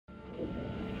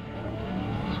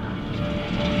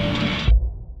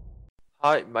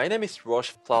Hi, my name is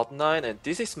Rush Cloud9 and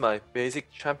this is my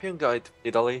basic champion guide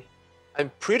Nidalee.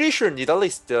 I'm pretty sure Nidalee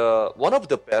is one of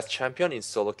the best champion in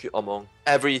solo queue among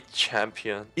every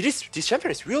champion. This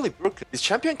champion is really broken. This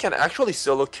champion can actually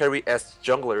solo carry as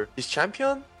jungler. This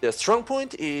champion, the strong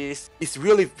point is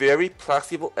really very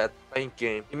flexible at playing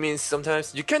game. It means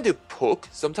sometimes you can do poke,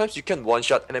 sometimes you can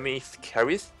one-shot enemy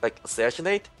carries like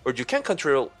assassinate, or you can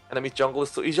control enemy junglers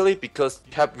so easily because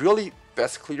you have really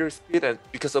fast clear speed, and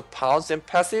because of pounce and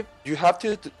passive, you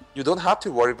don't have to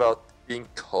worry about being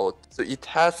caught. So it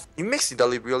makes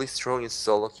Nidalee really strong in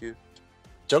solo queue.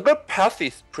 Jungle path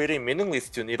is pretty meaningless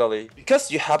to Nidalee because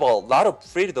you have a lot of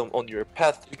freedom on your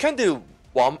path. You can do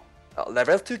one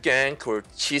level 2 gank or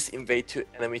cheese invade to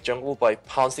enemy jungle by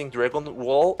pouncing dragon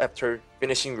wall after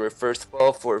finishing your first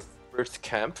buff or first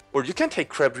camp, or you can take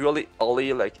crab really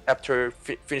early, like after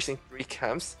finishing 3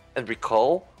 camps and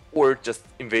recall, or just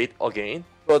invade again.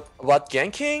 But about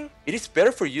ganking, it is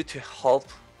better for you to help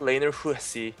laner who has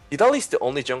C. Nidalee is the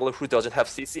only jungler who doesn't have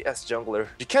CC as jungler.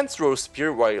 You can throw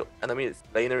spear while enemy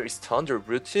laner is stunned or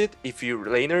rooted if you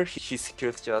laner his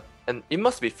kill shot, and it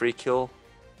must be free kill.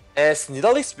 As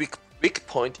Nidalee's weak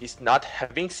point is not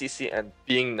having CC and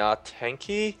being not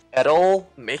tanky at all,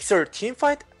 makes her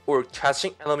teamfight or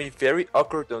catching enemy very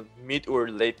awkward on mid or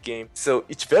late game. So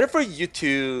it's better for your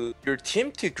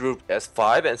team to group as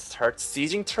 5 and start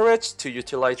sieging turrets to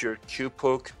utilize your Q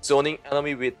poke, zoning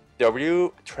enemy with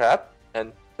W trap,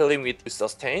 and killing with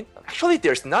sustain. Actually,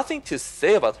 there's nothing to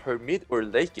say about her mid or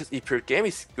late game. If your game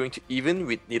is going to even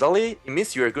with Nidalee, it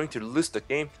means you are going to lose the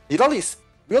game. Nidalee is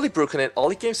really broken at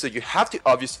early game, so you have to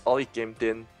obvious early game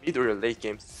then mid or late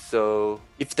game. So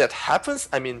if that happens,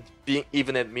 I mean being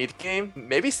even at mid game,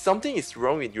 maybe something is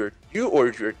wrong with you or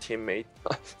your teammate.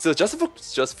 So just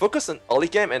focus on early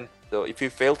game, and so if you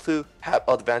fail to have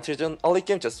advantage on early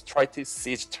game, just try to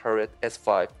siege turret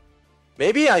S5.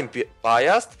 Maybe I'm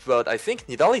biased, but I think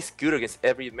Nidalee is good against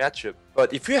every matchup.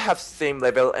 But if you have same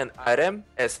level and item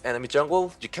as enemy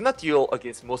jungle, you cannot deal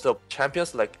against most of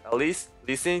champions like Alice,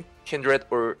 Lee Sin, Kindred,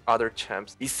 or other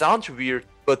champs. It sounds weird,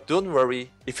 but don't worry.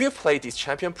 If you play this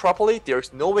champion properly,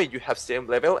 there's no way you have same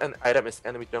level and item as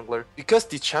enemy jungler, because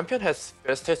the champion has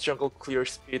fastest jungle clear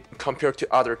speed compared to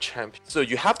other champions. So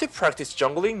you have to practice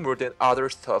jungling more than other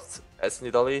stuff as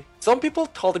Nidalee. Some people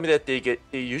told me that they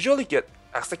usually get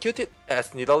executed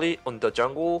as Nidalee on the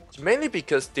jungle, mainly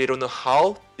because they don't know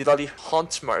how Nidalee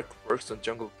hunt mark works on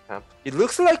jungle camp. It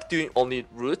looks like doing only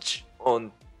root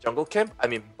on jungle camp, I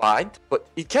mean bind, but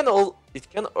it can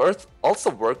also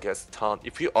work as stun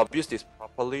if you abuse this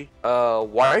properly.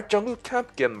 While jungle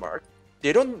camp get marked,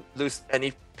 they don't lose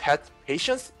any pet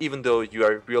patience even though you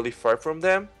are really far from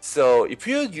them. So if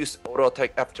you use auto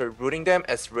attack after rooting them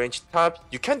as ranged type,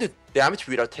 you can do damage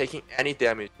without taking any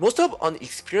damage. Most of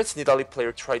unexperienced Nidalee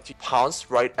players try to pounce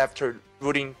right after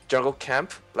rooting jungle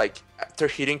camp, like after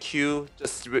hitting Q,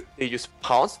 they use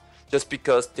pounce just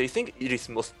because they think it is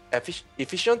most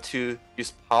efficient to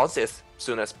use pounce as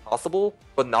soon as possible.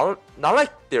 But not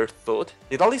like their thought.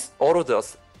 Nidalee's auto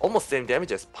does almost same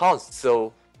damage as pounce,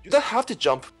 so you don't have to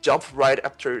jump right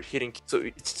after hitting. So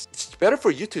it's better for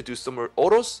you to do some more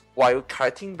autos while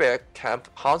kiting back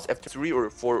camp pounce after 3 or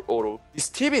 4 auto. This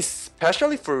tip is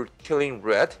especially for killing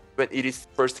red when it is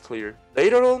first clear.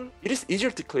 Later on, it is easier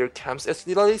to clear camps as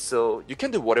Nidalee, so you can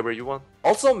do whatever you want.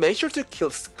 Also, make sure to kill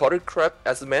scattered crab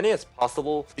as many as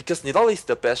possible, because Nidalee is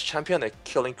the best champion at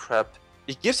killing crab.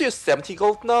 It gives you 70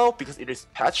 gold now because it is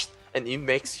patched, and it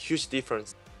makes huge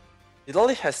difference.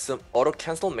 Nidalee has some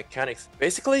auto-cancel mechanics.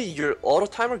 Basically, your auto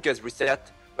timer gets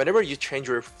reset whenever you change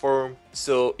your form.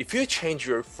 So if you change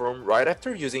your form right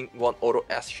after using one auto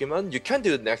as human, you can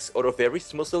do the next auto very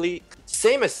smoothly,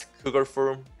 same as Cougar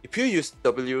form. If you use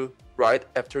W right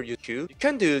after you Q, you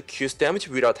can do Q's damage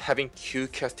without having Q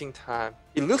casting time.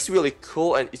 It looks really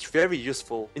cool and it's very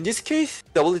useful. In this case,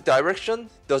 W direction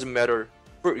doesn't matter.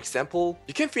 For example,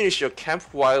 you can finish your camp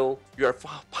while you are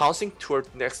pouncing toward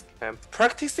next camp.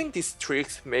 Practicing these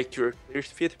tricks make your clear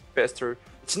speed faster.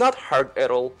 It's not hard at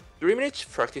all. 3 minutes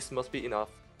practice must be enough.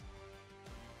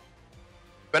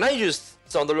 When I use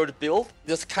Thunderlord build,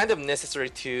 it was kind of necessary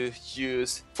to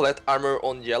use flat armor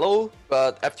on yellow,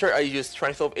 but after I use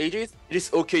Strength of Ages, it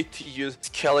is okay to use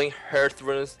scaling hearth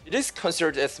runes. It is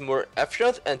considered as more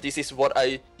efficient, and this is what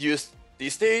I use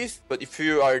these days. But if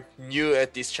you are new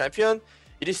at this champion,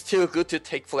 it is still good to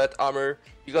take flat armor,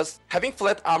 because having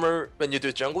flat armor when you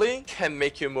do jungling can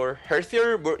make you more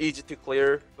healthier, more easy to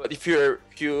clear. But if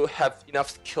you have enough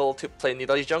skill to play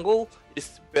Nidalee jungle, it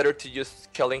is better to use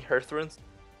scaling hearth runes.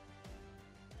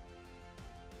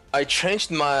 I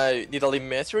changed my Nidalee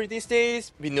mastery these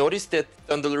days. We noticed that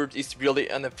Thunderlord is really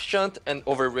inefficient and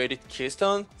overrated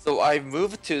keystone, so I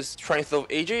moved to Strength of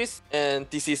Ages, and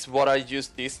this is what I use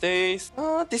these days.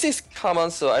 This is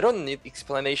common, so I don't need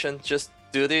explanation, just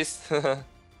do this.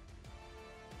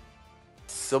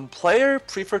 Some players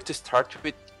prefer to start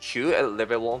with Q at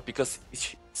level 1 because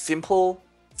it's simple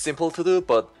to do,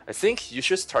 but I think you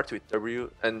should start with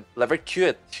W and level Q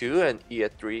at 2 and E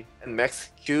at 3 and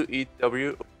max Q, E,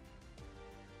 W.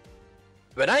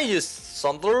 When I use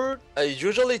Thunderlord, I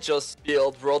usually just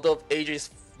build Road of Ages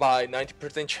by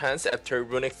 90% chance after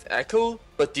Runex Echo,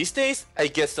 but these days I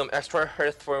get some extra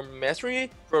health from Mastery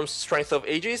from Strength of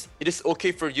Ages. It is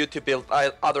okay for you to build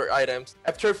other items.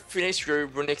 After finish your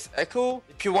Runex Echo,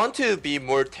 if you want to be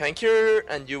more tankier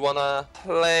and you wanna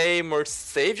play more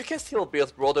safe, you can still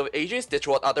build Road of Ages, that's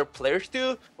what other players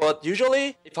do. But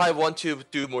usually, if I want to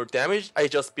do more damage, I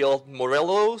just build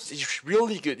Morelos. It's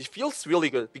really good, it feels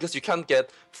really good, because you can get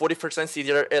 40%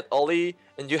 CDR at Oli,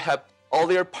 and you have all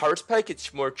your parts pack,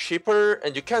 it's more cheaper,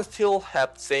 and you can still have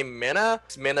same mana.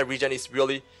 Mana regen is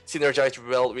really synergized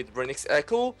well with Runex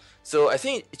Echo, so I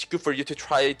think it's good for you to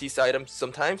try these items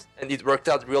sometimes, and it worked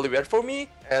out really well for me.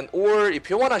 And or if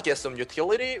you wanna get some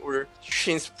utility or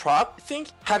Shin's prop, I think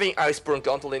having Iceborne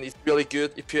Gauntlet is really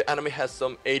good if your enemy has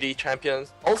some AD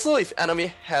champions. Also, if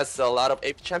enemy has a lot of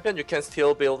AP champion, you can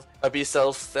still build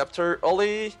Abyssal Scepter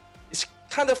early. It's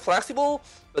kind of flexible,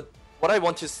 but what I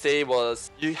want to say was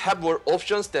you have more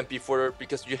options than before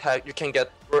because you can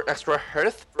get more extra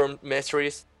health from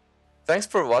masteries. Thanks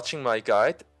for watching my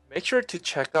guide. Make sure to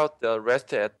check out the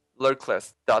rest at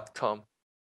lurkless.com.